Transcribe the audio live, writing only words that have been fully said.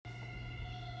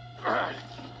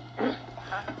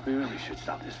We really should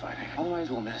stop this fighting.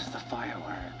 Otherwise, we'll miss the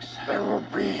fireworks. There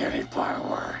won't be any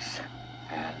fireworks.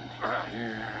 And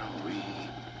here we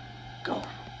go.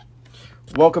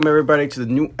 Welcome, everybody, to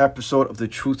the new episode of the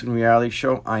Truth and Reality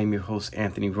Show. I am your host,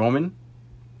 Anthony Roman.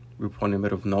 We're in the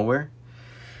middle of nowhere.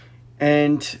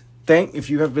 And if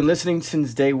you have been listening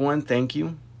since day one, thank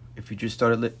you. If you just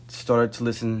started to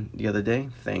listen the other day,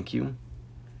 thank you.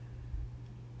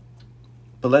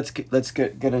 But let's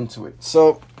get into it.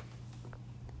 So,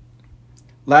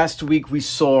 last week we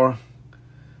saw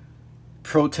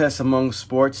protests among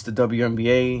sports, the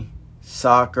WNBA,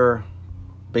 soccer,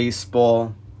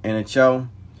 baseball, NHL.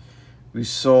 We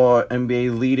saw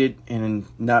NBA lead it and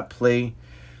not play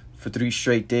for 3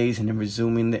 straight days, and then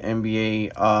resuming the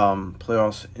NBA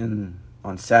playoffs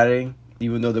on Saturday,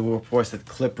 even though there were reports that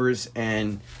Clippers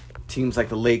and teams like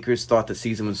the Lakers thought the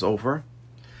season was over.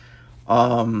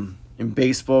 In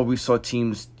baseball, we saw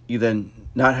teams either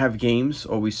not have games,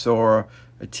 or we saw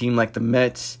a team like the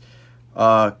Mets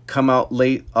come out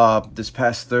late this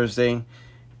past Thursday,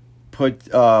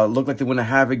 looked like they want to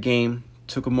have a game,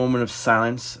 took a moment of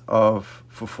silence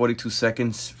for 42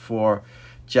 seconds for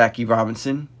Jackie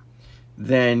Robinson,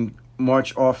 then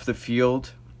march off the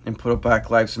field and put a Black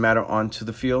Lives Matter onto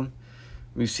the field.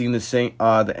 We've seen the same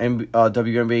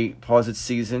WNBA pause its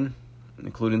season,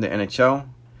 including the NHL.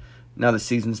 Now the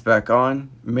season's back on.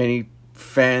 Many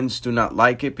fans do not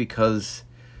like it because,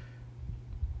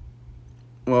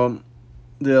 well,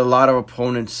 there are a lot of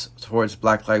opponents towards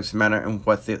Black Lives Matter and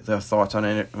what their thoughts on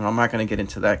it. And I'm not going to get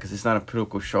into that because it's not a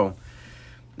political show.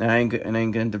 And I ain't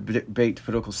going to debate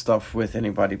political stuff with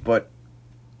anybody. But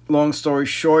long story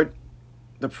short,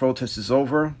 the protest is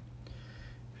over.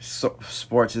 So,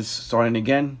 sports is starting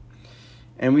again.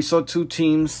 And we saw 2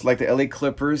 teams like the LA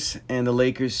Clippers and the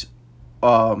Lakers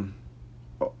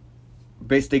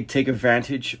basically take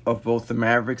advantage of both the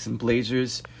Mavericks and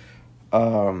Blazers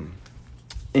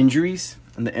injuries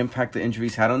and the impact the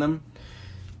injuries had on them.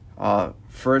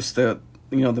 First, the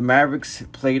Mavericks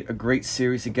played a great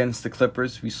series against the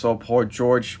Clippers. We saw Paul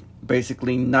George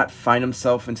basically not find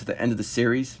himself into the end of the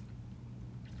series,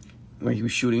 where he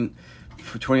was shooting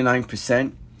for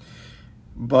 29%.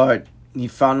 But he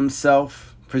found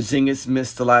himself. Porzingis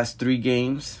missed the last 3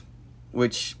 games,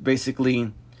 which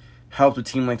basically helped a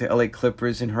team like the LA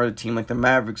Clippers and hurt a team like the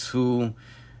Mavericks, who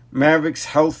Mavericks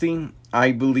healthy,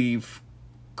 I believe,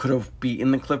 could have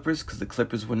beaten the Clippers because the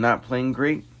Clippers were not playing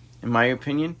great, in my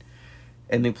opinion.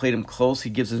 And they played him close. He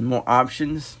gives us more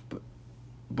options.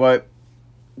 But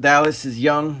Dallas is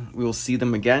young. We will see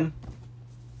them again.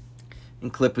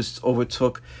 And Clippers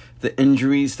overtook the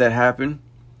injuries that happened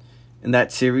in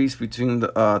that series between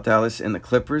the Dallas and the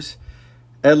Clippers.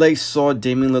 LA saw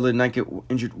Damian Lillard not get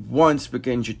injured once, but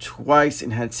get injured twice,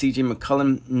 and had CJ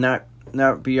McCollum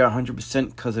not be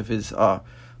 100% because of his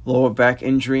lower back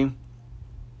injury.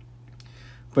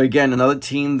 But again, another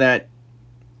team that,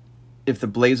 if the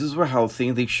Blazers were healthy,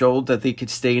 they showed that they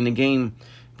could stay in the game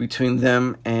between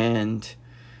them and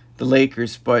the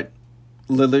Lakers. But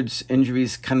Lillard's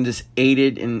injuries kind of just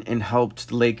aided and helped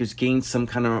the Lakers gain some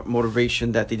kind of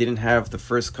motivation that they didn't have the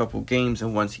first couple games.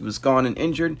 And once he was gone and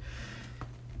injured,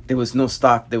 there was no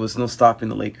stopping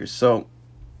the Lakers. So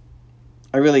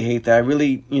I really hate that. I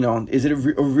really, is it a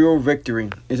real victory?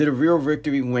 Is it a real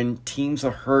victory when teams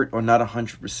are hurt or not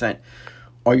 100%?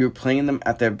 Or you're playing them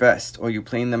at their best, or you're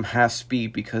playing them half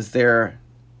speed because they're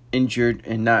injured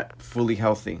and not fully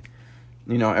healthy?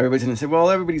 Everybody's going to say, well,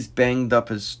 everybody's banged up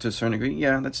to a certain degree.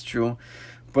 Yeah, that's true.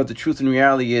 But the truth and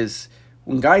reality is,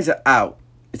 when guys are out,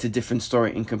 it's a different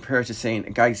story in comparison to saying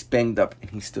a guy's banged up and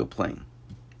he's still playing.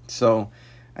 So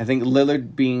I think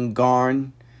Lillard being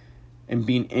gone and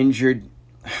being injured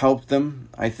helped them.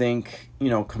 I think,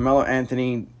 Carmelo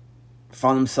Anthony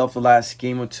found himself the last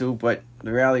game or 2, but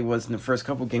the reality was in the first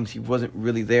couple games he wasn't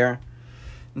really there.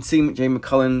 And seeing Jay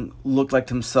McCullough looked like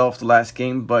himself the last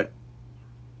game, but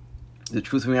the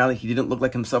truth and reality, he didn't look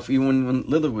like himself even when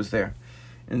Lillard was there.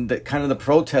 And the kind of the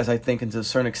protest, I think, and to a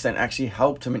certain extent, actually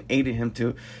helped him and aided him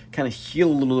to kind of heal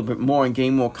a little bit more and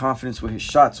gain more confidence with his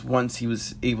shots once he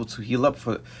was able to heal up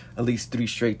for at least 3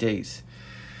 straight days.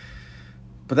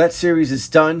 But that series is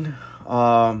done.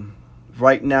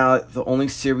 Right now, the only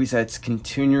series that's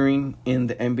continuing in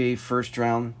the NBA first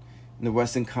round in the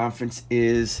Western Conference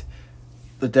is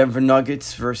the Denver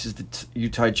Nuggets versus the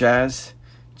Utah Jazz.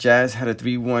 Jazz had a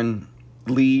 3-1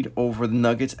 lead over the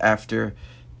Nuggets after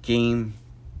Game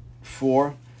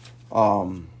 4.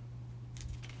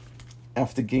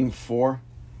 After Game 4,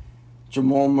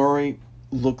 Jamal Murray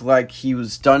looked like he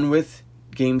was done with.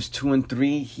 Games 2 and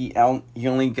 3, he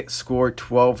only scored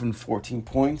 12 and 14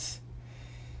 points.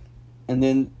 And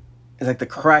then it's like the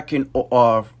Kraken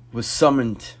was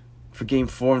summoned for Game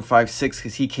 4 and 5-6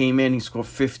 because he came in, he scored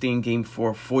 50 in Game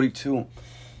 4, 42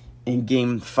 in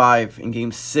Game 5. In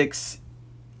Game 6,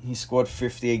 he scored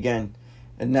 50 again.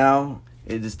 And now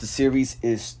the series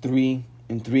is 3-3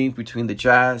 between the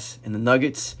Jazz and the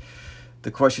Nuggets.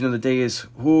 The question of the day is,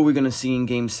 who are we going to see in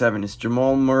Game 7? Is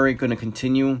Jamal Murray going to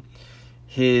continue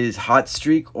his hot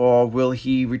streak, or will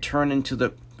he return to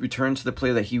the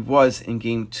player that he was in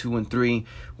Game 2 and 3,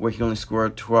 where he only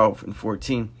scored 12 and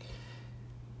 14?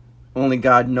 Only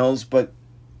God knows, but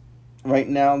right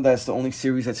now that's the only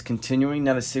series that's continuing.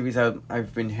 Not a series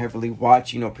I've been heavily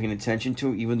watching or paying attention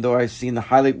to, even though I've seen the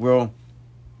highlight reel.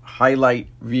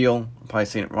 I'm probably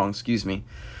saying it wrong, excuse me.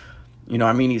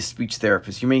 I mean, he's a speech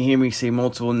therapist. You may hear me say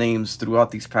multiple names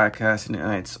throughout these podcasts, and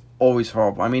it's always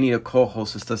horrible. I may need a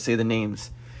co-host just to say the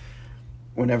names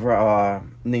whenever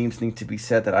names need to be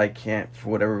said that I can't, for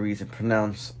whatever reason,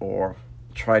 pronounce or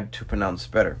try to pronounce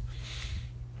better.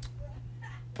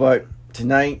 But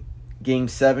tonight, Game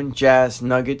 7, Jazz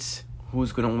Nuggets.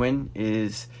 Who's going to win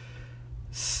is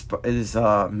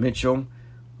Mitchell.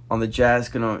 On the Jazz,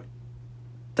 going to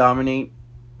dominate.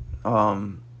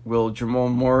 Will Jamal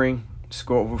Murray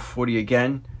score over 40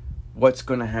 again? What's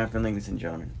going to happen, ladies and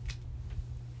gentlemen?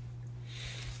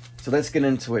 So let's get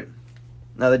into it.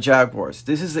 Now, the Jaguars.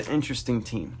 This is an interesting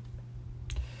team.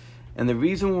 And the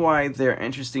reason why they're an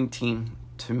interesting team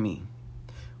to me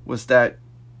was that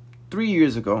 3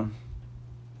 years ago,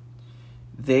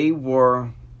 they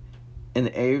were in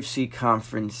the AFC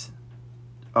Conference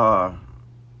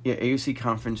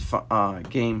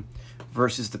game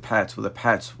versus the Pats, where the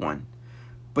Pats won.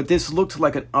 But this looked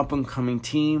like an up-and-coming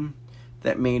team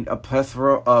that made a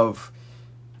plethora of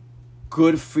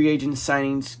good free agent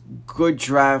signings, good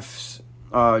draft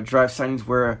signings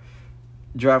where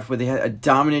they had a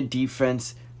dominant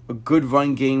defense, a good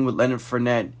run game with Leonard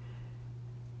Fournette,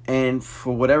 and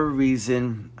for whatever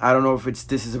reason, I don't know if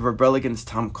this is a rebel against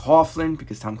Tom Coughlin,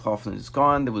 because Tom Coughlin is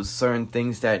gone. There was certain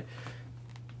things that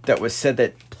was said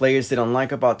that players didn't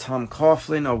like about Tom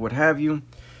Coughlin or what have you.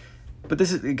 But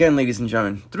this is, again, ladies and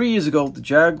gentlemen, 3 years ago, the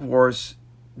Jaguars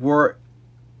were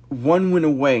 1 win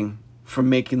away from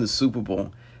making the Super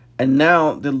Bowl. And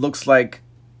now it looks like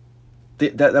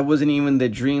that wasn't even their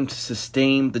dream, to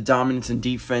sustain the dominance in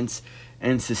defense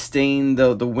and sustain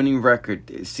the winning record.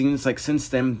 It seems like since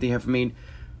then they have made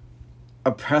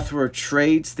a plethora of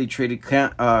trades. They traded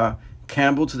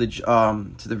Campbell to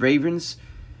the Ravens.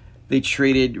 They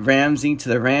traded Ramsey to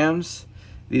the Rams.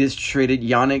 They just traded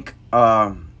Yannick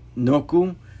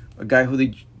Noku, a guy who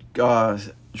they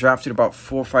drafted about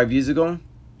 4 or 5 years ago.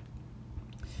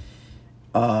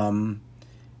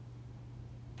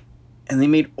 And they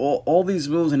made all these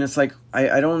moves, and it's like,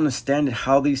 I don't understand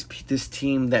how this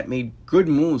team that made good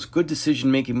moves, good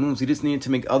decision-making moves, they just needed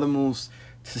to make other moves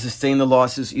to sustain the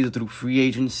losses, either through free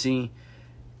agency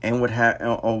and what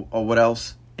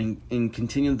else, and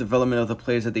continue the development of the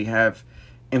players that they have.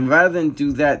 And rather than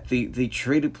do that, they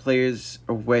traded players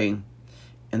away,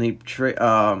 and they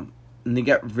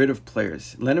got rid of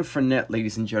players. Leonard Fournette,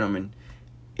 ladies and gentlemen,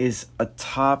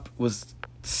 was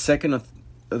second,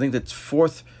 I think that's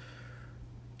fourth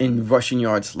in rushing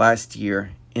yards last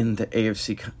year in the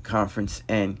AFC conference,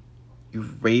 and you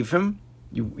waive him.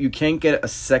 You can't get a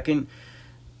second.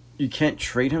 You can't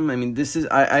trade him. I mean, this is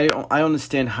I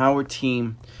understand how a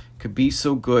team could be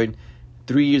so good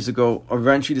 3 years ago,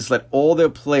 eventually just let all their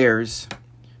players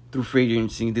through free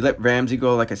agency. They let Ramsey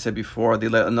go, like I said before. They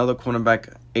let another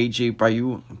cornerback, AJ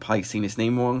Bayou, I'm probably saying his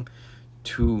name wrong,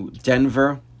 to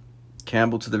Denver.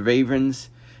 Campbell to the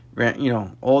Ravens.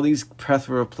 All these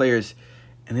plethora of players,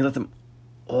 and they let them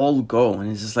all go. And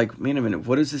it's just like, wait a minute,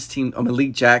 what is this team?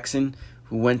 Malik Jackson,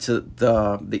 who went to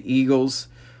the Eagles.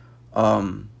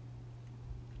 I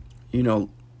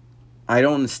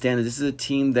don't understand it. This is a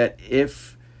team that,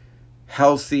 if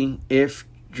healthy, if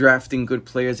drafting good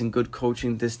players and good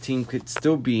coaching, this team could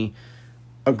still be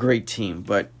a great team.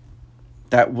 But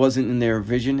that wasn't in their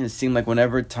vision. It seemed like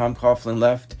whenever Tom Coughlin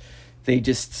left, they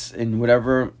just, and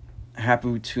whatever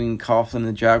happened between Coughlin and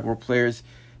the Jaguar players,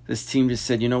 this team just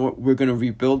said, you know what, we're going to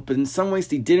rebuild. But in some ways,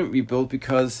 they didn't rebuild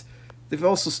because they've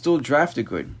also still drafted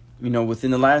good.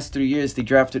 Within the last 3 years, they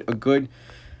drafted a good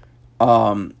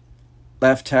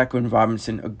left tackle in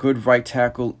Robinson, a good right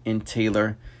tackle in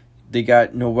Taylor. They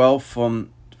got Noel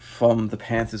from the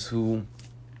Panthers, who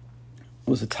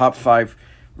was a top 5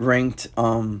 ranked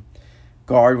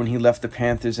guard when he left the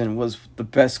Panthers, and was the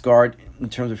best guard in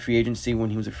terms of free agency when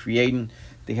he was a free agent.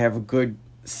 They have a good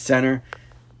center,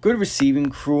 good receiving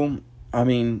crew. I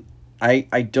mean, I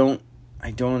don't I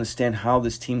don't understand how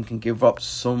this team can give up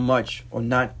so much or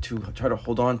not to try to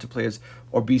hold on to players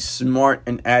or be smart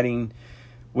in adding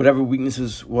whatever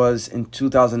weaknesses was in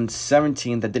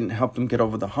 2017 that didn't help them get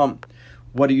over the hump.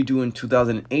 What do you do in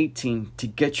 2018 to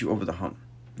get you over the hump?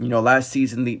 Last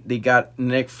season they got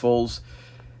Nick Foles,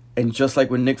 and just like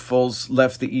when Nick Foles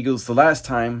left the Eagles the last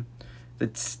time,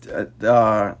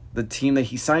 the team that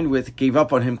he signed with gave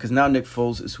up on him because now Nick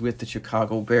Foles is with the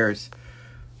Chicago Bears.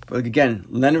 But again,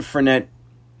 Leonard Fournette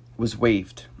was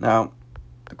waived. Now,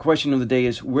 the question of the day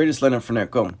is, where does Leonard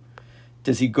Fournette go?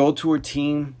 Does he go to a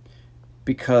team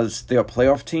because they're a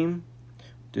playoff team?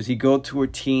 Does he go to a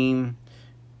team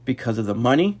because of the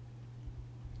money?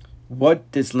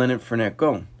 What does Leonard Fournette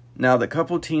go? Now, the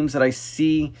couple teams that I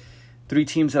see, 3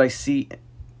 teams that I see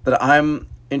that I'm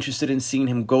interested in seeing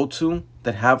him go to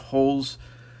that have holes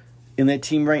in their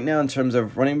team right now in terms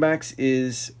of running backs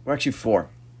is, actually 4.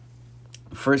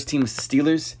 First team is the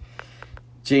Steelers.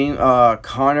 James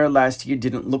Conner last year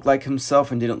didn't look like himself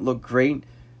and didn't look great.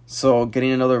 So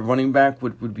getting another running back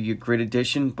would be a great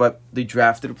addition. But they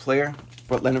drafted a player.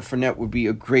 But Leonard Fournette would be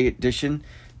a great addition.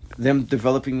 Them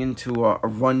developing into a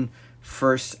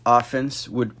run-first offense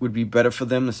would be better for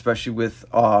them, especially with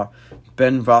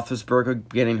Ben Roethlisberger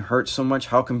getting hurt so much.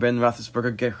 How can Ben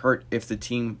Roethlisberger get hurt if the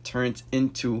team turns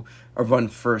into a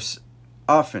run-first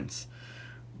offense?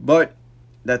 But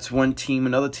that's one team.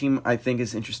 Another team I think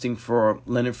is interesting for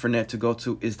Leonard Fournette to go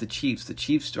to is the Chiefs. The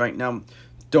Chiefs right now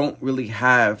don't really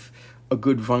have a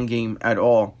good run game at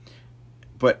all.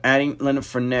 But adding Leonard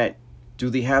Fournette,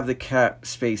 do they have the cap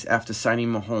space after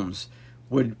signing Mahomes?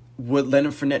 Would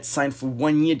Leonard Fournette sign for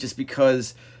 1 year just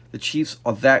because the Chiefs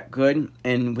are that good?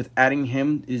 And with adding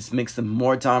him, it makes them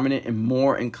more dominant and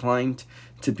more inclined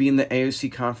to be in the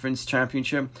AFC Conference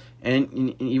Championship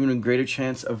and even a greater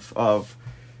chance of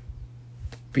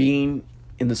being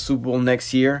in the Super Bowl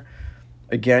next year.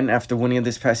 Again, after winning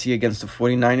this past year against the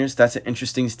 49ers, that's an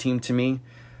interesting team to me.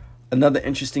 Another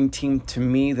interesting team to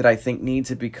me that I think needs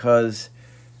it because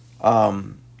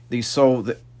they saw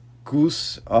the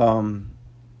Goose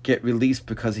get released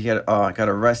because he had got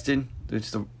arrested.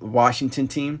 It's the Washington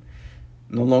team,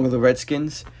 no longer the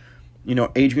Redskins.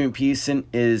 Adrian Peterson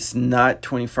is not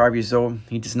 25 years old.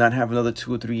 He does not have another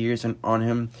 2 or 3 years on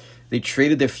him. They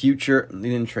traded their future. They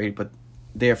didn't trade, but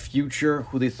their future,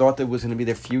 who they thought that was going to be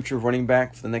their future running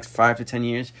back for the next 5 to 10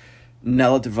 years,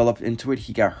 never developed into it.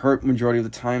 He got hurt majority of the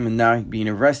time, and now being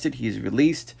arrested, he is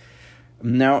released.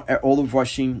 Now all of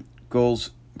rushing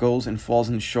goes and falls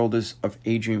on the shoulders of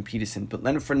Adrian Peterson. But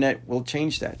Leonard Fournette will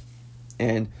change that.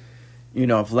 And,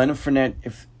 if Leonard Fournette,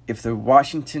 if the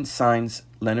Washington signs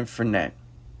Leonard Fournette,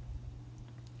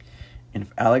 and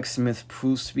if Alex Smith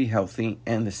proves to be healthy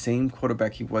and the same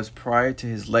quarterback he was prior to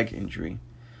his leg injury,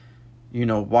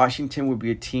 Washington would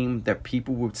be a team that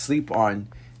people would sleep on,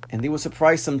 and they will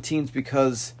surprise some teams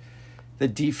because the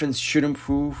defense should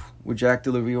improve with Jack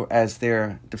Del Rio as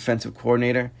their defensive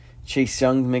coordinator. Chase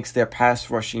Young makes their pass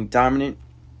rushing dominant.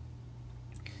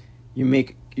 You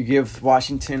give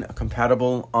Washington a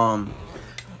compatible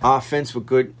offense with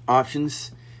good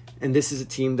options, and this is a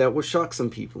team that will shock some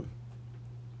people.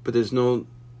 But I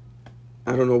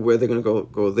don't know where they're going to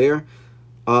go there.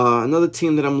 Another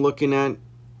team that I'm looking at,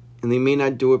 and they may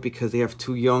not do it because they have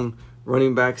 2 young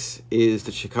running backs, is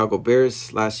the Chicago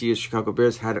Bears. Last year, Chicago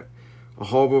Bears had a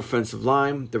horrible offensive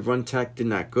line. The run tech did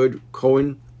not good.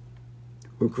 Cohen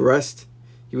regressed.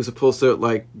 He was supposed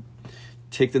to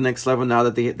take the next level now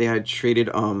that they had traded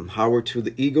Howard to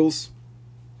the Eagles,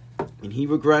 and he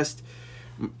regressed.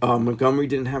 Montgomery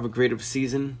didn't have a great of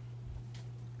season,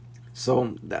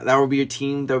 so that would be a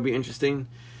team that would be interesting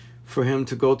for him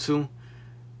to go to.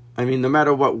 I mean, no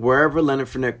matter what, wherever Leonard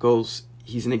Fournette goes,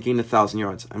 he's going to gain 1,000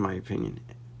 yards, in my opinion.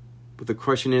 But the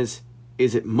question is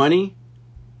it money,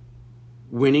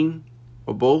 winning,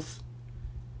 or both?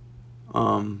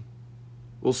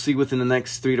 We'll see within the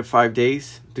next 3 to 5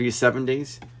 days, 3 to 7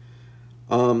 days.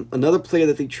 Another player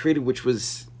that they traded, which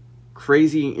was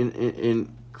crazy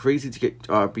and crazy to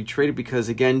get be traded because,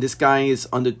 again, this guy is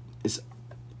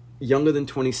younger than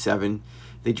 27.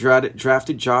 They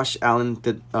drafted Josh Allen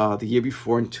the year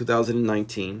before in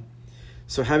 2019.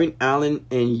 So having Allen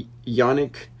and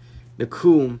Yannick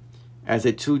Ngakoue as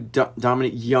their 2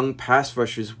 dominant young pass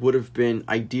rushers would have been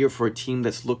ideal for a team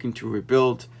that's looking to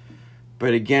rebuild.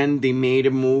 But again, they made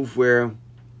a move where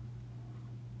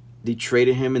they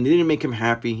traded him, and they didn't make him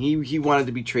happy. He wanted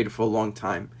to be traded for a long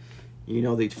time.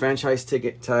 They franchise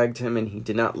tagged him, and he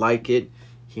did not like it.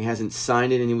 He hasn't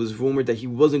signed it, and it was rumored that he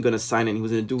wasn't going to sign it. He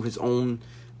was going to do his own,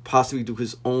 possibly do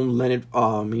his own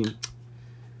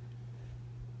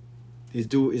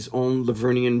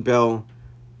Lavernian Bell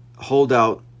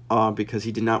holdout because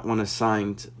he did not want to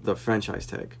sign the franchise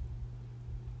tag.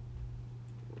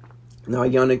 Now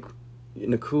Yannick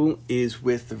Ngakoue is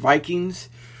with the Vikings,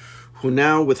 who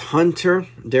now with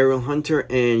Daryl Hunter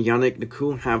and Yannick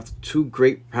Ngakoue have two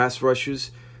great pass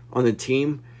rushers on the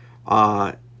team.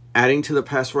 Adding to the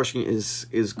pass rushing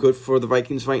is good for the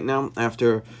Vikings right now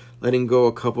after letting go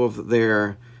a couple of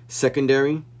their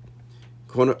secondary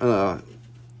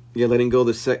letting go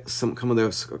a couple of their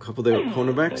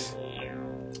cornerbacks.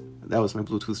 That was my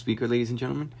Bluetooth speaker, ladies and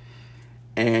gentlemen.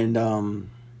 And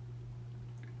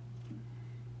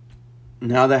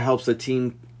now that helps the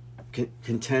team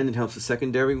contend and helps the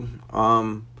secondary.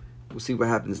 We'll see what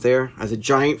happens there. As a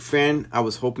Giant fan, I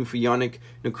was hoping for Yannick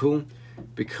Ngakoue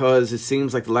because it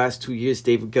seems like the last 2 years,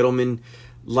 David Gettleman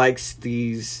likes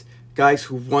these guys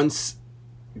who once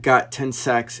got 10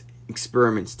 sacks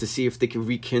experiments to see if they can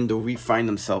rekindle, refine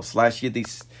themselves. Last year, they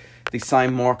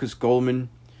signed Marcus Goldman,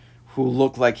 who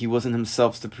looked like he wasn't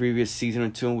himself the previous season or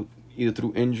two, either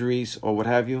through injuries or what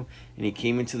have you. And he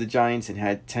came into the Giants and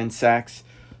had 10 sacks.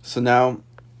 So now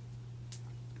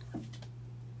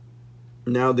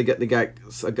they got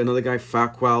another guy,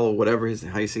 Fackwell or whatever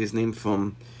how you say his name,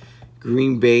 from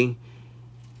Green Bay.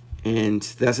 And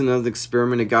that's another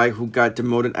experiment, a guy who got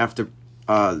demoted after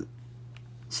the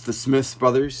Smith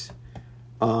brothers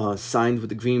signed with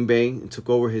the Green Bay and took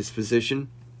over his position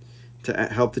to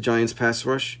help the Giants pass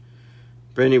rush.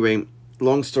 But anyway,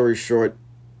 long story short,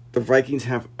 the Vikings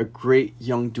have a great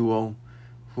young duo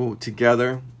who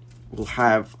together will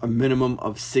have a minimum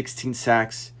of 16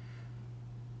 sacks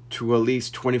to at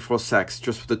least 24 sacks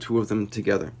just for the two of them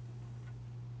together.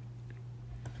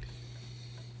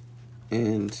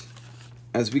 And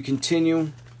as we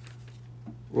continue,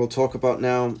 we'll talk about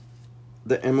now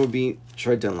the MLB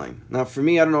trade deadline. Now, for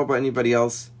me, I don't know about anybody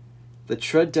else, the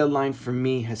trade deadline for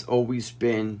me has always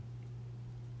been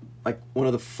like one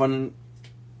of the fun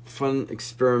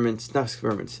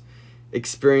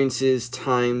experiences,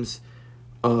 times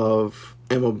of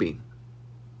MLB.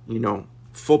 You know,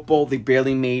 football, they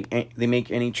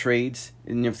make any trades,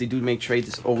 and if they do make trades,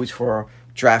 it's always for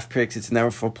draft picks. It's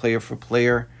never for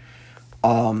player.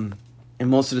 And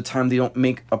most of the time, they don't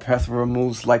make a plethora of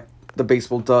moves like the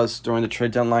baseball does during the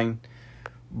trade deadline.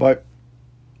 But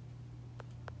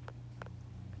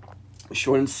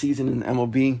shortened season in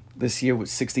MLB this year with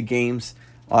 60 games.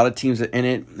 A lot of teams are in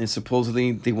it, and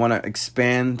supposedly they want to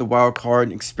expand the wild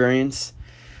card experience.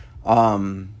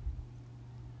 And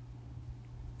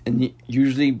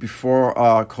usually before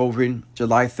COVID,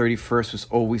 July 31st was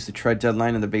always the trade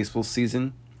deadline in the baseball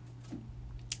season.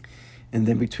 And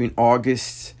then between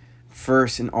August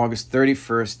 1st and August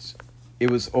 31st, it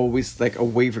was always like a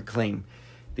waiver claim.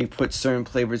 They put certain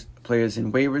players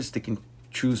in waivers. They can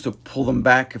choose to pull them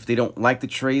back if they don't like the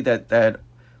trade that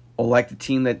or like the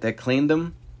team that claimed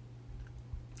them.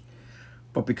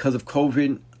 But because of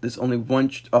COVID, there's only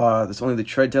the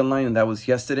trade deadline, and that was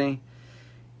yesterday.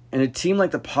 And a team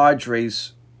like the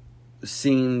Padres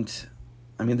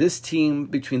this team,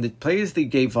 between the players they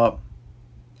gave up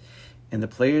and the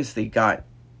players they got,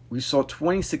 we saw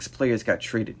 26 players got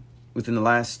traded within the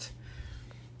last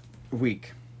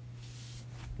week.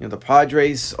 You know, the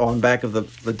Padres are on back of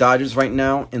the Dodgers right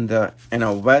now in the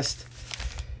NL West.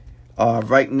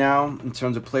 Right now, in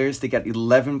terms of players, they got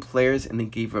 11 players and they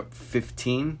gave up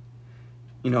 15.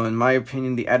 You know, in my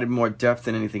opinion, they added more depth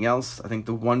than anything else. I think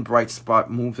the one bright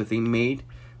spot move that they made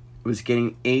was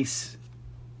getting ace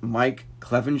Mike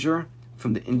Clevenger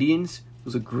from the Indians. It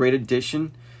was a great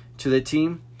addition to their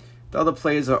team. The other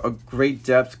players are a great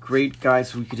depth, great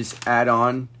guys who we could just add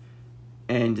on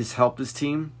and just help this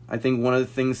team. I think one of the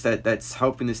things that's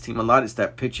helping this team a lot is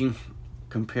that pitching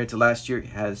compared to last year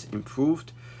has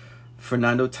improved.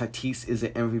 Fernando Tatis is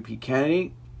an MVP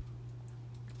candidate,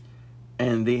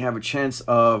 and they have a chance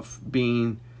of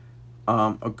being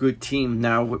a good team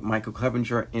now with Michael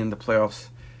Clevenger in the playoffs.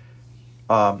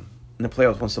 Once the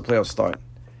playoffs start,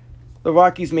 the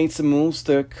Rockies made some moves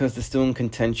there because they're still in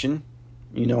contention.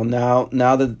 You know,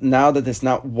 now that there's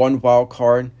not one wild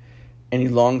card any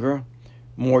longer,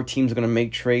 more teams are going to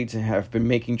make trades and have been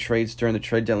making trades during the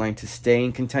trade deadline to stay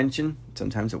in contention.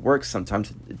 Sometimes it works,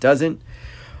 sometimes it doesn't.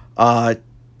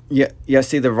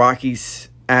 Yesterday the Rockies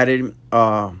added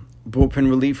bullpen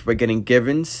relief by getting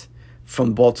Givens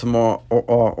from Baltimore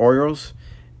Orioles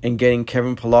and getting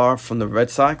Kevin Pillar from the Red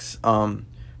Sox.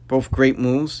 Both great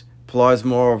moves. Pillar is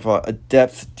more of a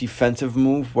depth defensive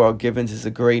move, while Givens is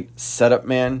a great setup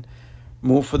man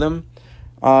move for them.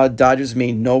 Dodgers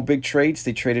made no big trades.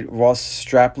 They traded Ross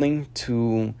Strapling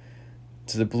to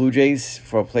the Blue Jays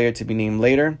for a player to be named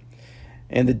later.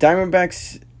 And the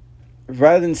Diamondbacks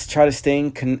rather than try to stay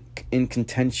in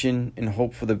contention and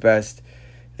hope for the best,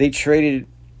 they traded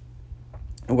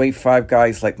away 5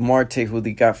 guys like Marte, who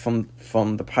they got from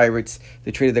the Pirates.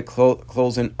 They traded the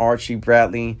closer Archie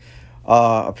Bradley,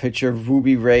 a pitcher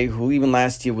Ruby Ray, who even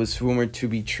last year was rumored to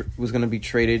be was going to be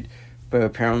traded, but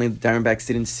apparently the Diamondbacks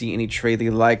didn't see any trade they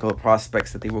like or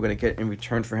prospects that they were going to get in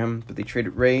return for him. But they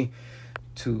traded Ray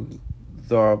to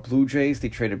the Blue Jays. They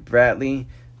traded Bradley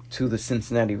to the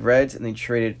Cincinnati Reds, and they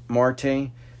traded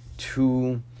Marte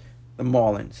to the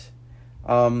Marlins.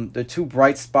 The 2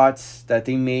 bright spots that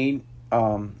they made,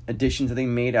 additions that they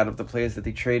made out of the players that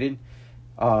they traded,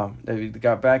 that they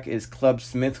got back, is Club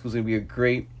Smith, who's going to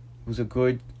be who's a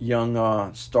good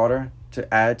young starter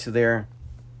to add to their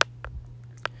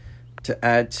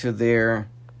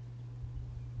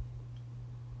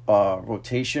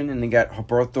rotation. And they got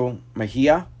Roberto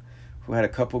Mejia, who had a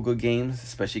couple good games,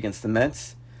 especially against the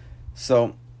Mets.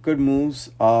 So, good moves.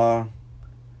 The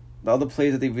other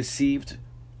players that they've received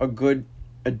are good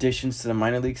additions to the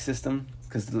minor league system.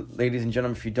 Because, ladies and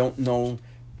gentlemen, if you don't know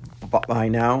by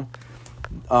now,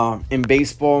 in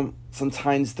baseball,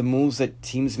 sometimes the moves that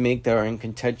teams make that are in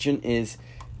contention is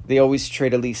they always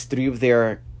trade at least 3 of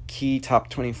their key top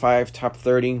 25, top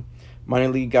 30 minor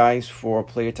league guys for a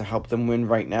player to help them win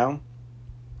right now.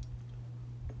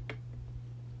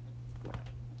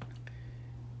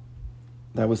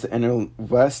 That was the NL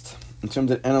West. In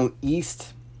terms of NL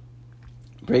East,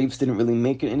 Braves didn't really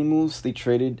make any moves. They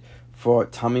traded for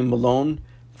Tommy Malone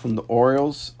from the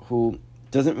Orioles, who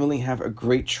doesn't really have a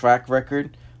great track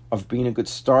record of being a good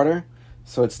starter.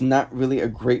 So it's not really a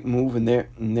great move in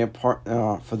their part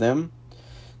for them.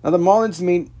 Now the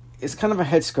Marlins it's kind of a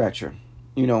head scratcher.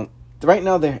 Right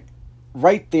now they're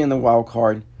right there in the wild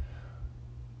card.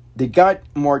 They got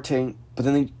Marte, but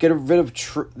then they get rid of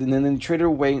and then they traded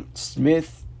away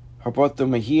Smith, Roberto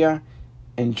Mejia,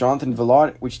 and Jonathan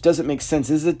Villar, which doesn't make sense.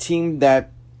 This is a team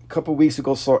that a couple weeks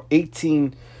ago saw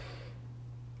 18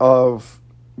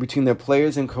 between their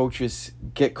players and coaches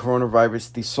get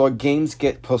coronavirus. They saw games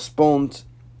get postponed,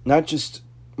 not just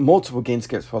multiple games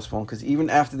get postponed, because even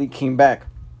after they came back,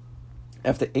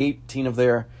 after 18 of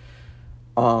their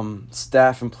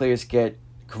staff and players get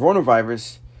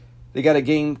coronavirus, they got a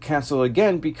game canceled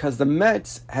again because the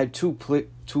Mets had two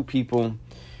people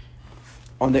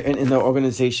in their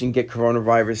organization get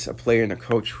coronavirus, a player and a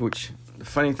coach. Which, the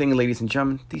funny thing, ladies and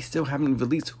gentlemen, they still haven't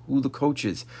released who the coach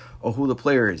is or who the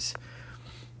player is.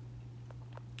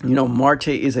 Marte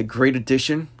is a great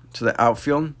addition to the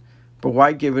outfield, but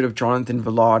why get rid of Jonathan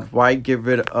Villar? Why get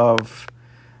rid of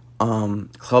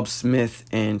Club Smith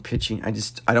and pitching?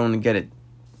 I don't get it.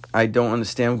 I don't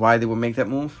understand why they would make that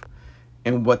move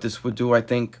and what this would do. I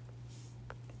think,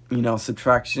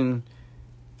 subtraction.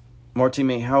 Marte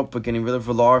may help, but getting rid of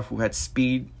Villar, who had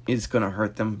speed, is going to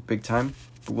hurt them big time.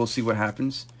 But we'll see what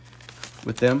happens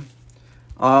with them.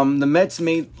 The Mets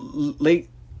made late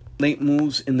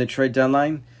moves in the trade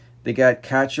deadline. They got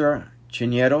catcher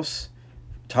Chineros,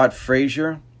 Todd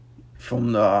Frazier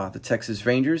from the Texas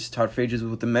Rangers. Todd Frazier was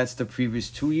with the Mets the previous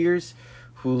 2 years,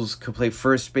 who could play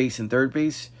first base and third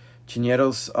base.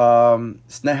 Chineros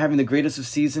is not having the greatest of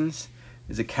seasons,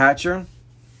 is a catcher.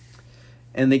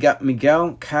 And they got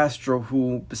Miguel Castro,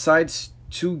 who, besides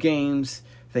 2 games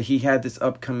that he had this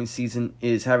upcoming season,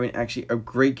 is having actually a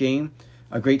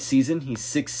great season. He's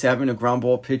 6'7", a ground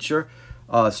ball pitcher,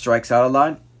 strikes out a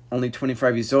lot, only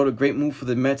 25 years old. A great move for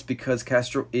the Mets because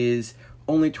Castro is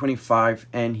only 25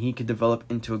 and he could develop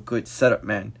into a good setup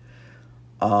man.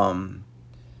 The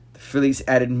Phillies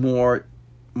added more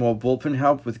bullpen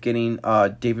help with getting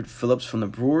David Phillips from the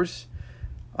Brewers.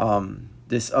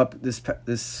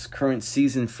 This current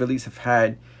season, Phillies have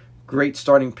had great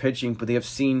starting pitching, but they have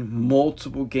seen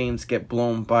multiple games get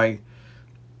blown by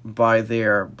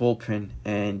their bullpen,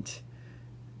 and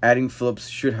adding Phillips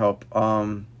should help.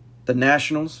 The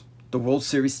Nationals, the World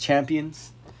Series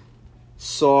champions,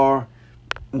 saw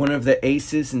one of the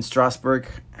aces in Strasburg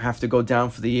have to go down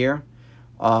for the year.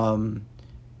 And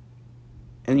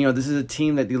this is a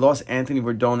team that they lost Anthony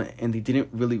Rendon, and they didn't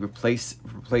really replace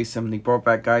him. They brought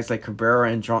back guys like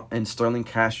Cabrera and Sterling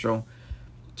Castro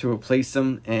to replace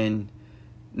them, and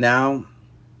now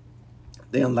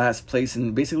they're in last place,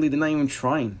 and basically they're not even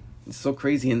trying. It's so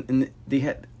crazy, and they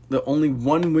had the only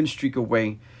 1 win streak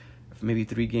away of maybe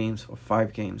 3 games or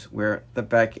 5 games, where they're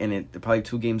back in it. They're probably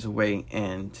 2 games away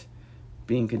and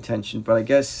being contention, but I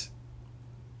guess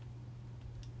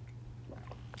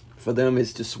for them,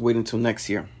 it's just wait until next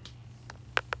year.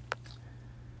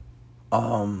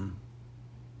 In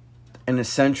the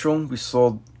Central, we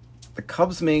saw the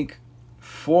Cubs make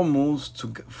 4 moves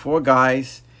to 4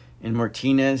 guys in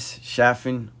Martinez,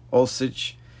 Chaffin,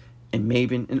 Osich, and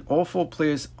Maben, and all 4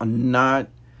 players are not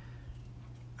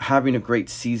having a great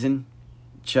season.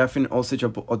 Jeff and Osage are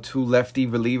 2 lefty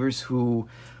relievers who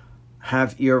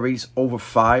have ERAs over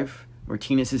 5.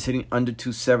 Martinez is hitting under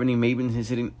 270. Maben is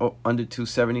hitting under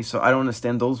 270. So I don't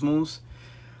understand those moves.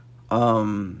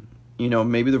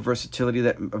 Maybe the versatility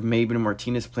of Maben and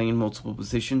Martinez playing multiple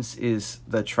positions is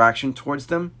the attraction towards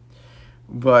them.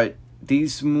 But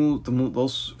these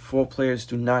those 4 players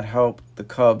do not help the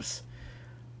Cubs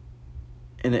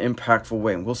in an impactful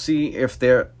way. We'll see if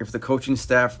the coaching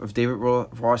staff, if David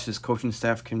Ross's coaching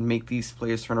staff can make these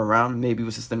players turn around. Maybe it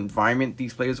was just the environment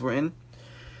these players were in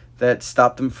that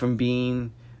stopped them from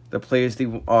being the players they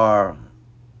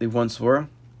once were.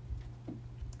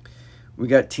 We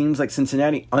got teams like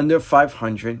Cincinnati under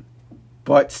 500,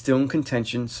 but still in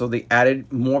contention. So they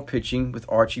added more pitching with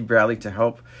Archie Bradley to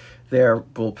help their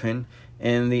bullpen,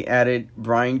 and they added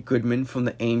Brian Goodman from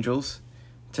the Angels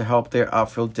to help their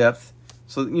outfield depth.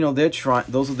 So, they're trying.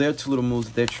 Those are their 2 little moves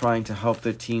that they're trying to help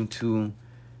their team to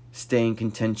stay in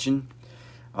contention.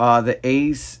 The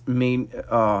A's made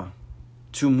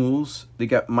 2 moves. They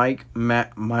got Mike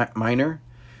Minor,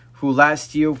 who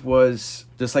last year was,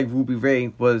 just like Ruby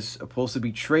Ray, was supposed to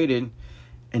be traded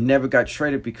and never got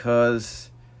traded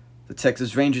because the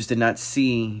Texas Rangers did not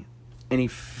see any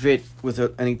fit with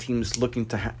any teams looking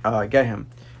to get him.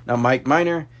 Now, Mike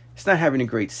Minor is not having a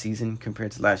great season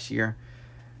compared to last year.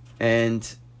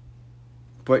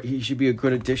 But he should be a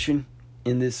good addition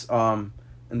in this in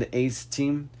the A's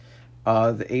team.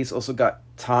 The A's also got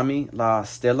Tommy La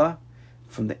Stella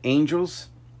from the Angels.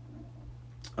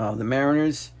 The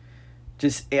Mariners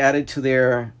just added to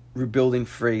their rebuilding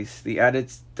phrase. They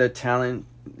added the talent.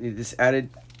 They just added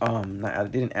they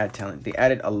didn't add talent. They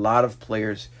added a lot of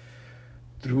players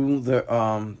through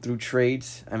through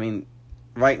trades. I mean,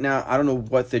 right now I don't know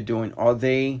what they're doing. Are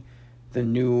they the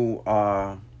new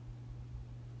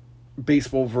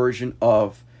baseball version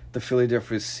of the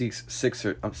Philadelphia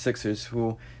Sixers,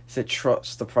 who said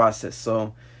trust the process?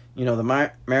 So,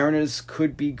 the Mariners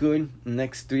could be good in the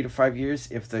next 3 to 5 years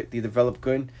if they develop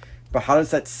good. But how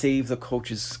does that save the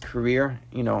coach's career?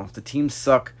 If the teams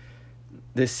suck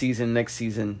this season, next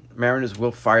season, Mariners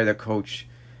will fire their coach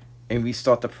and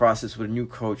restart the process with a new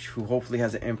coach who hopefully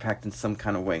has an impact in some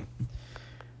kind of way.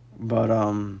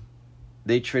 But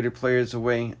they traded players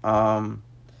away.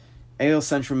 AL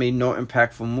Central made no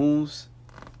impactful moves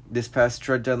this past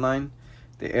trade deadline.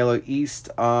 The AL East,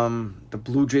 the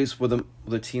Blue Jays were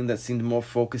the team that seemed more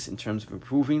focused in terms of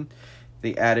improving.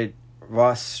 They added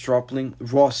Ross Stripling.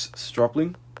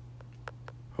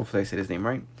 Hopefully I said his name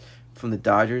right. From the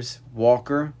Dodgers,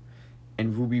 Walker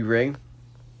and Ruby Ray.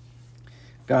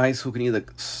 Guys who can either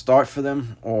start for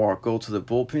them or go to the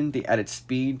bullpen. They added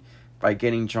speed by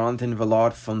getting Jonathan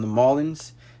Villard from the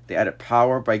Marlins. They added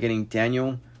power by getting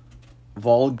Daniel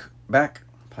Vogelbach.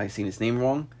 Probably saying his name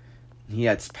wrong. He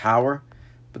adds power.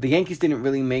 But the Yankees didn't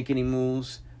really make any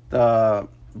moves. The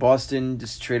Boston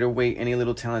just traded away any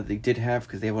little talent they did have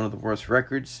because they have one of the worst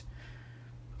records.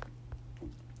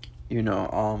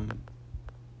 I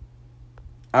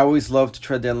always loved the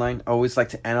trade deadline. I always like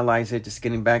to analyze it. Just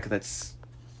getting back, that's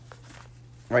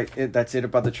it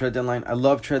about the trade deadline. I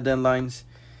love trade deadlines.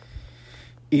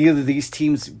 Either these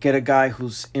teams get a guy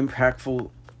who's impactful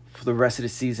for the rest of the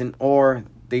season, or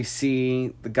they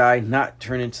see the guy not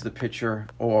turn into the pitcher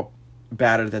or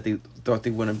batter that they thought they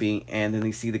wouldn't be, and then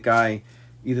they see the guy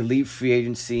either leave free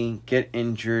agency, get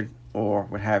injured, or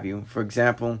what have you. For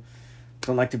example,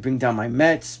 don't like to bring down my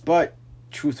Mets, but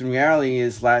truth and reality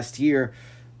is last year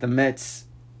the Mets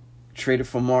traded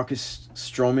for Marcus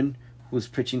Stroman, who was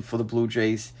pitching for the Blue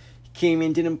Jays. He came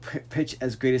in, didn't pitch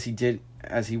as great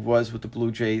as he was with the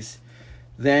Blue Jays.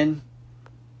 Then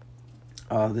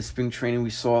the spring training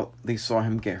they saw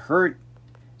him get hurt,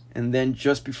 and then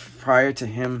just prior to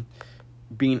him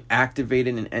being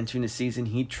activated and entering the season,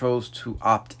 he chose to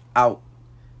opt out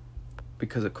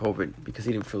because of COVID, because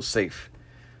he didn't feel safe.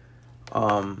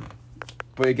 But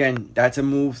again, that's a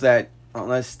move that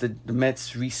unless the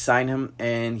Mets re-sign him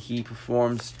and he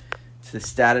performs to the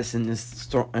status in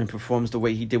this and performs the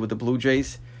way he did with the Blue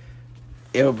Jays,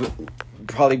 it'll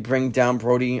probably bring down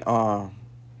Brody, the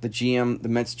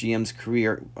Mets GM's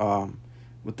career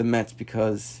with the Mets,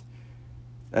 because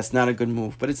that's not a good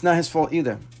move. But it's not his fault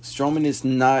either. Stroman is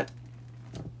not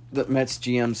the Mets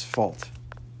GM's fault.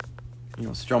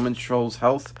 Stroman chose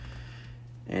health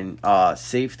and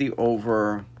safety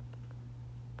over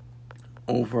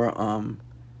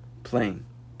playing.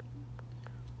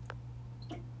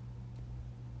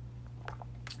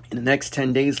 In the next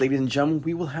 10 days, ladies and gentlemen,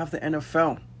 we will have the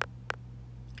NFL.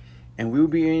 And we will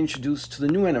be introduced to the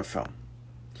new NFL.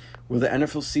 Will the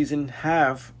NFL season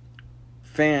have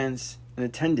fans in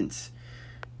attendance.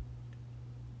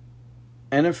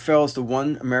 NFL is the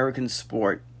one American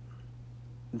sport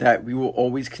that we will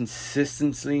always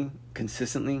consistently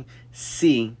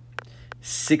see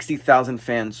 60,000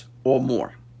 fans or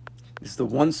more. It's the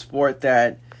one sport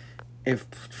that if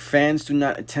fans do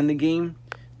not attend the game,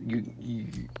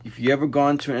 if you ever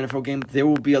gone to an NFL game, there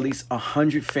will be at least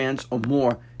 100 fans or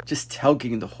more just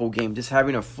tailgating the whole game, just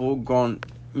having a full-grown,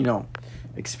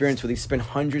 experience where they spend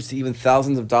hundreds to even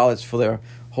thousands of dollars for their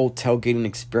whole tailgating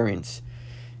experience.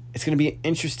 It's going to be an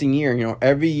interesting year.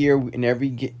 Every year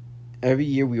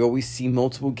we always see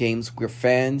multiple games where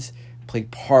fans play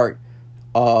part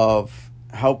of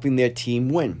helping their team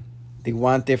win. They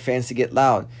want their fans to get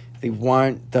loud. They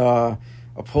want the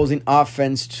opposing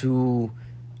offense to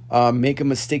make a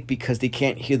mistake because they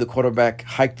can't hear the quarterback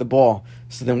hike the ball.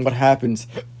 So then what happens?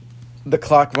 The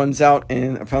clock runs out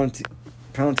and a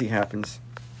penalty happens.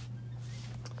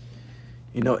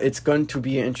 It's going to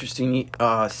be an interesting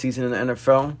season in the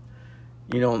NFL.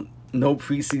 No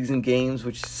preseason games,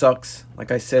 which sucks.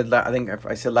 Like I said, I think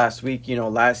I said last week,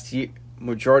 last year,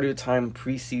 majority of the time,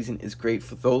 preseason is great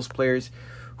for those players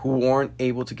who weren't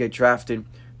able to get drafted,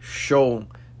 show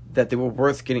that they were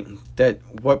worth getting, that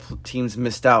what teams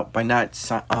missed out by not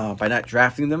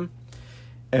drafting them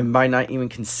and by not even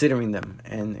considering them.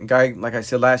 And a guy, like I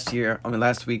said last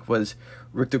week, was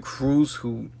Victor Cruz,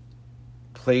 who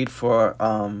played for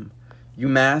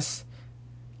UMass,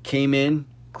 came in,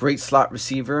 great slot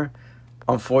receiver.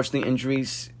 Unfortunately,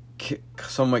 injuries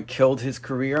somewhat killed his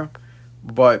career,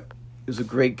 but he was a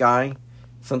great guy.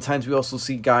 Sometimes we also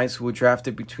see guys who were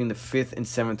drafted between the 5th and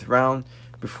 7th round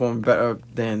perform better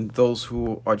than those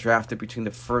who are drafted between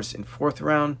the 1st and 4th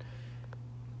round.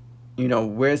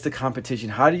 Where's the competition?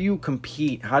 How do you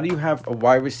compete? How do you have a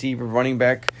wide receiver, running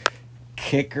back,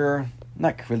 kicker,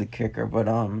 not really kicker, but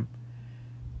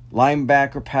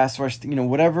linebacker, pass rush,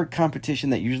 whatever competition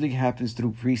that usually happens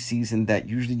through preseason that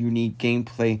usually you need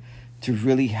gameplay to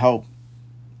really help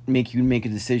make you make a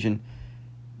decision.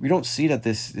 We don't see that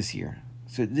this year.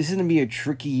 So this is going to be a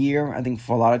tricky year, I think,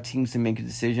 for a lot of teams to make a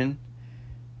decision.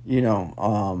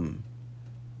 And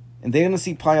they're going to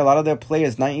see probably a lot of their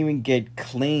players not even get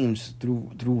claims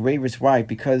through waivers. Why?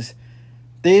 Because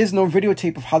there is no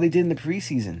videotape of how they did in the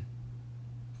preseason.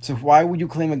 So why would you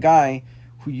claim a guy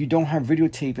who you don't have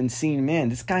videotape and seeing, man,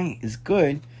 this guy is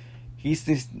good. He's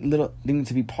this little thing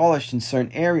to be polished in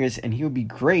certain areas, and he'll be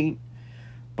great.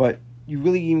 But you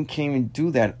really even can't even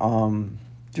do that,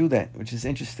 which is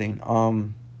interesting.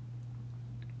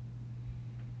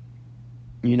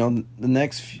 The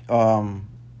next,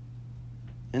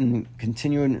 and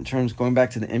continuing in terms going back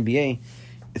to the NBA,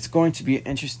 it's going to be an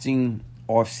interesting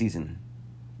off season.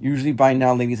 Usually by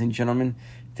now, ladies and gentlemen,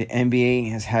 the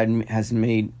NBA has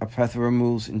made a plethora of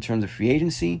moves in terms of free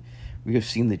agency. We have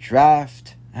seen the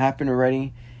draft happen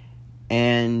already,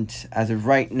 and as of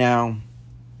right now,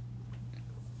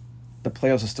 the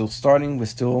playoffs are still starting. We're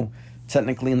still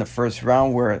technically in the first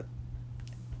round. We're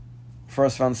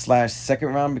first round / second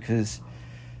round because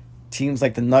teams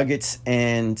like the Nuggets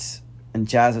and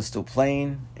Jazz are still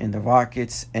playing, and the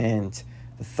Rockets and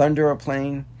the Thunder are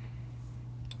playing.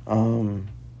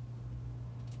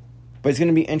 But it's going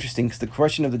to be interesting because the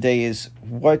question of the day is,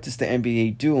 what does the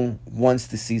NBA do once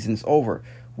the season's over?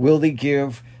 Will they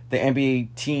give the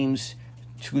NBA teams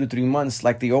 2 to 3 months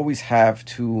like they always have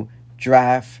to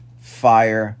draft,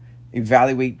 fire,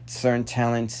 evaluate certain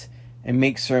talents, and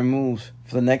make certain moves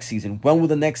for the next season? When will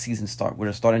the next season start? Will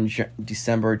it start in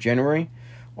December or January?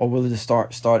 Or will it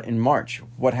start in March?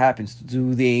 What happens?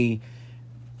 Do they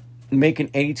make an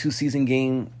 82 season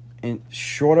game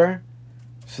shorter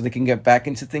so they can get back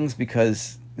into things?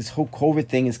 Because this whole COVID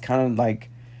thing is kind of like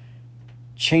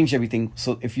changed everything.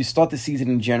 So if you start the season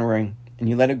in January and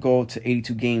you let it go to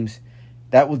 82 games,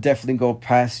 that will definitely go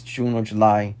past June or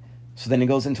July. So then it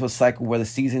goes into a cycle where the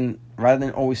season, rather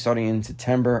than always starting in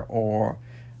September or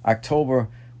October,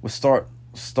 will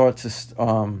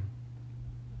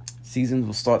seasons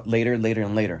will start later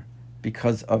and later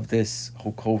because of this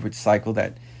whole COVID cycle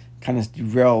that kind of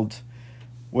derailed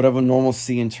whatever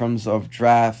normalcy in terms of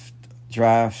drafts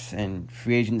and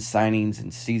free agent signings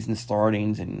and season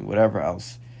startings and whatever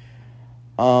else.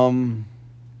 Another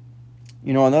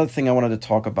thing I wanted to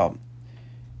talk about,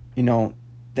 the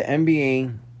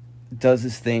NBA does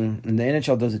this thing, and the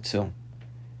NHL does it too,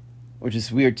 which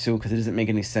is weird too because it doesn't make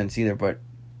any sense either, but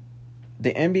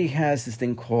the NBA has this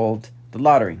thing called the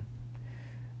lottery.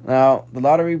 Now, the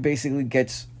lottery basically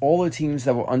gets all the teams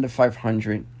that were under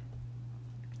 500.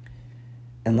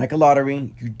 And like a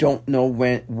lottery, you don't know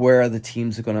where the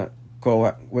teams are going to go,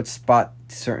 at what spot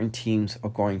certain teams are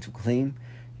going to claim.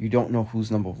 You don't know who's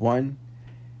number one.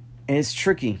 And it's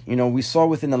tricky. You know, we saw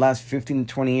within the last 15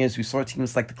 to 20 years, we saw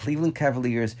teams like the Cleveland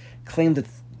Cavaliers claim the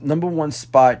number one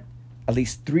spot at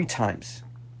least 3 times.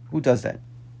 Who does that?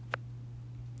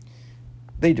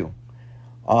 They do.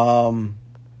 So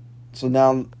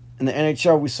now in the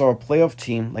NHL, we saw a playoff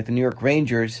team like the New York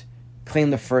Rangers claim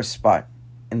the first spot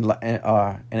in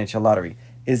NHL lottery.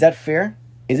 Is that fair?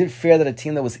 Is it fair that a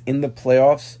team that was in the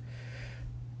playoffs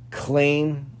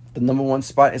claim the number one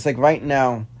spot? It's like right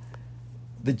now,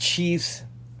 the Chiefs,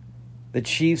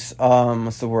 what's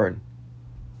the word?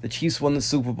 The Chiefs won the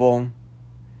Super Bowl,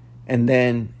 and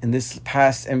then in this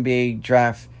past NBA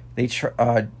draft, they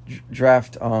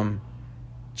draft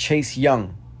Chase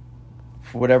Young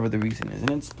for whatever the reason is.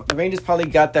 And the Rangers probably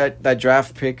got that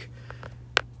draft pick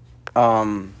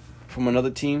from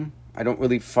another team. I don't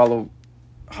really follow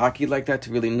hockey like that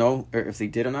to really know if they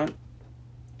did or not.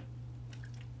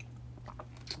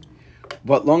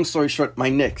 But long story short, my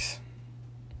Knicks,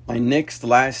 the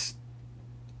last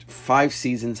 5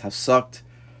 seasons have sucked.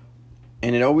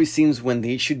 And it always seems when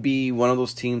they should be one of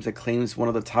those teams that claims one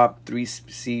of the top 3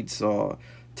 seeds or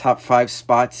top 5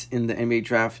 spots in the NBA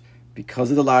draft,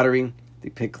 because of the lottery, they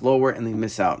pick lower and they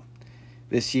miss out.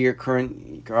 This year, I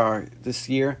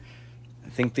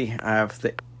think they're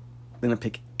going to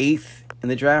pick 8th in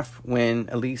the draft, when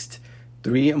at least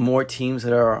 3 or more teams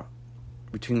that are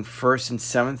between 1st and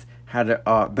 7th had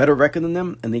a better record than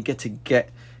them, and they get to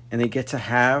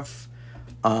have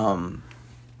a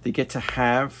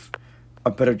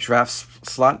better draft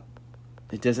slot.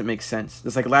 It doesn't make sense.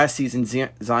 It's like last season,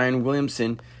 Zion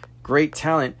Williamson, great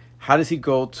talent. How does he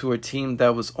go to a team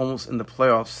that was almost in the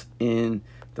playoffs in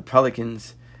the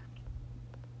Pelicans,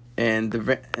 and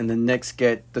the Knicks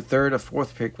get the 3rd or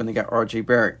 4th pick when they got R.J.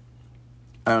 Barrett?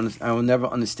 I will never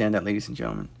understand that, ladies and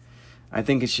gentlemen. I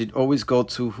think it should always go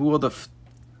to who are the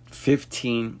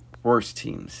 15 worst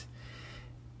teams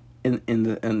in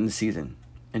the season.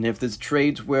 And if there's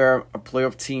trades where a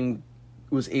playoff team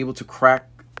was able to crack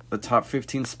the top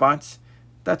 15 spots,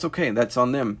 that's okay. That's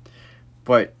on them.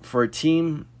 But for a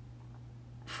team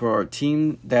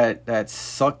that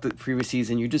sucked the previous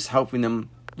season, you're just helping them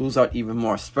lose out even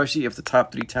more, especially if the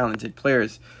top 3 talented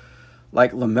players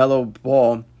like LaMelo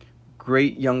Ball,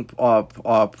 great young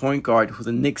point guard who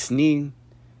the Knicks need,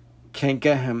 can't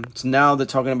get him. So now they're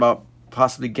talking about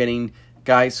possibly getting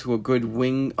guys who are good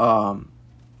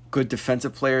good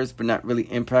defensive players, but not really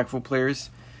impactful players.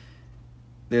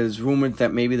 There's rumored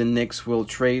that maybe the Knicks will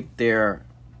trade their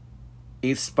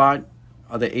 8th spot,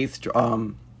 or the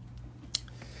 8th,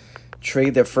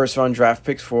 trade their first round draft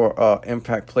picks for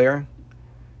impact player.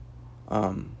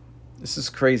 This is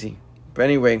crazy. But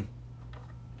anyway,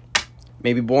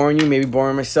 maybe boring you, maybe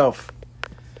boring myself.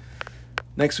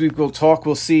 Next week we'll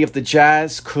see if the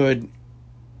Jazz could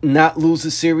not lose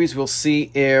the series. We'll see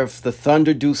if the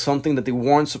Thunder do something that they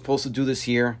weren't supposed to do this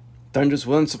year. Thunders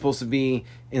weren't supposed to be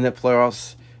in the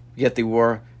playoffs, yet they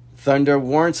were. Thunder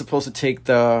weren't supposed to take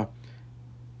the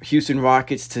Houston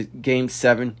Rockets to Game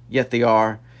 7, yet they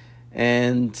are.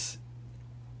 And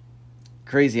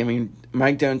crazy. I mean,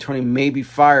 Mike D'Antoni may be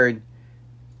fired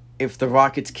if the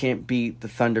Rockets can't beat the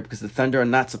Thunder, because the Thunder are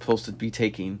not supposed to be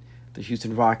taking the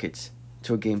Houston Rockets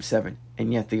to a Game 7,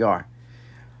 and yet they are.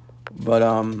 But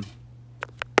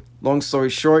long story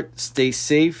short, stay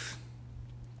safe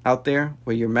out there.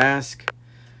 Wear your mask.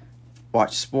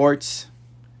 Watch sports.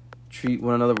 Treat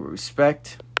one another with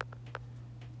respect.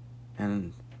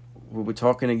 And we'll be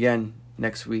talking again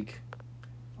next week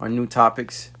on new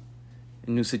topics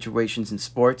and new situations in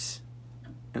sports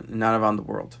and not around the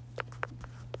world.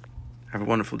 Have a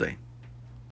wonderful day.